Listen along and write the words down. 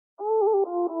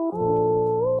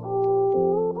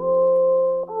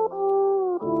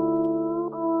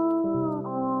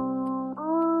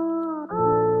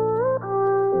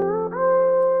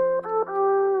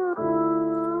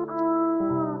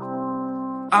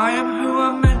I am who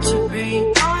I'm meant to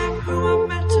be. I am who I'm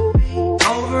meant to be.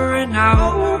 Over and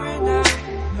out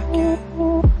again.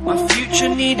 My future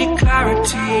needed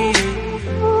clarity,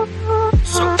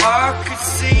 so I could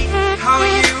see how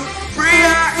you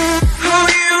react, how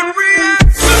you'd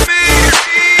react to me.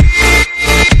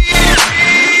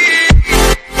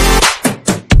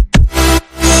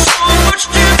 So much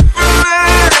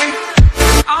differently.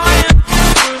 I am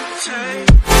different.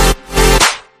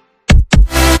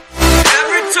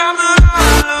 Every time that I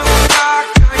look back,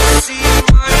 I see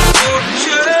my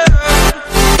fortune.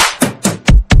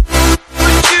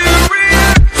 Would you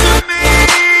react to me?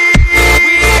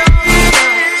 We are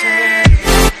reacting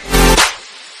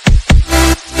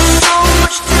so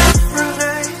much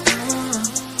differently.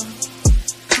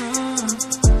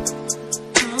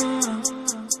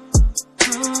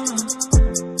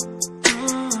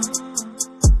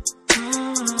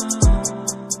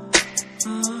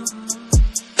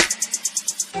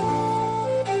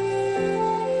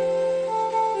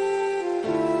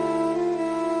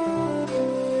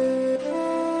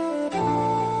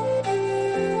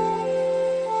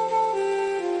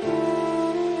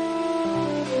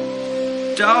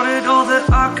 Doubted all that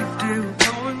I could do,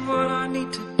 knowing what I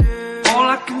need to do. All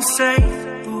I can say,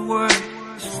 the word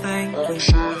is thank you.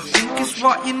 I think is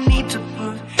what you need to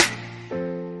push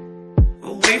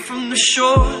away from the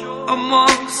shore,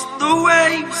 amongst the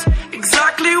waves.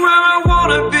 Exactly where I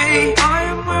wanna be. I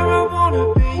am where I wanna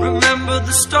be. Remember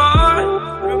the start,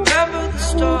 remember the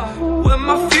start, when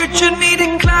my future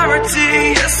needed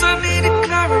clarity. Yes, I needed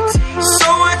clarity, so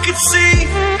I could see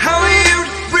how you'd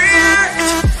react,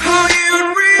 how you'd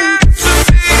react to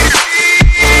me.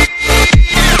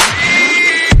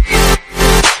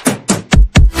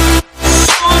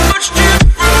 So much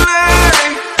differently,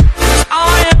 'cause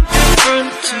I am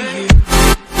different to you.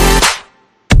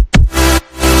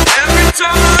 Every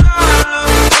time that I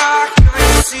look back, I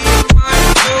see my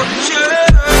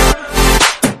fortune.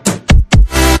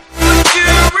 Would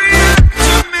you react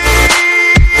to me?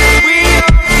 We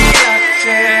are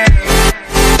reacting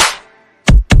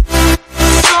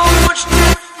so much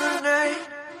differently.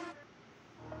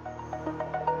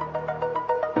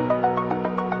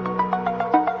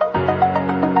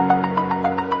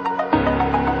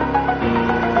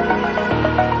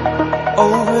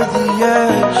 Over the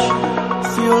edge,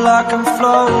 feel like I'm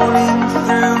floating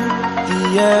through the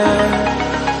air.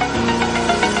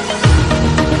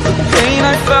 The pain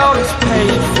I felt is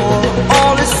paid for,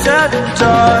 all is said and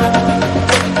done.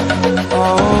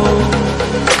 Oh,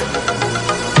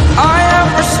 I am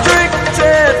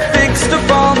restricted, fixed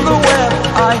upon the web.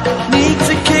 I need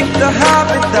to kick the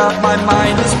habit that my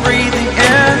mind is breathing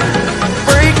in.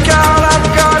 Break out, I've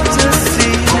got to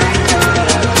see.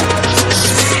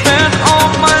 Spent all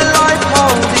my life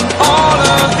holding all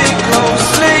of it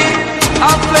closely.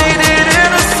 I played it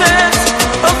innocent,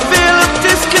 a feel of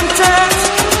discontent.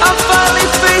 I'm finally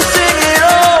facing it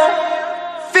all,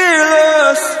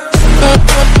 fearless.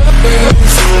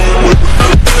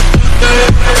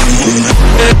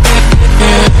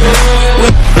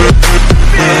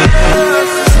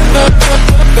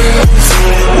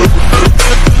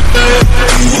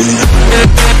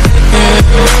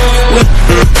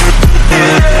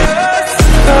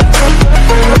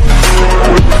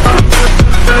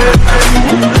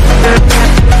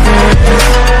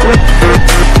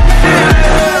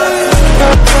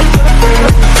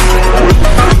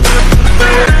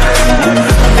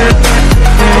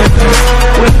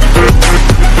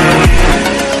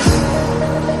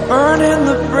 Burning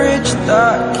the bridge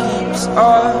that keeps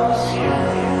us.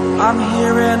 I'm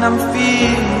here and I'm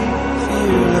feeling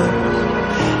fearless.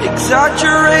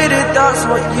 Exaggerated, that's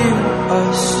what you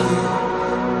assume.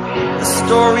 The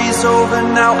story's over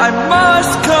now, I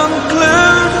must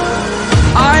conclude.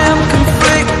 I am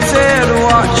conflicted,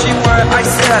 watching where I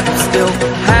step still,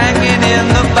 hanging in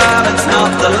the balance.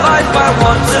 Not the life I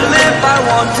want to live, I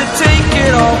want to take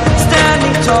it all.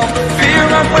 Standing tall, fear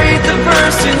I've weighed the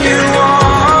person you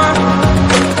are.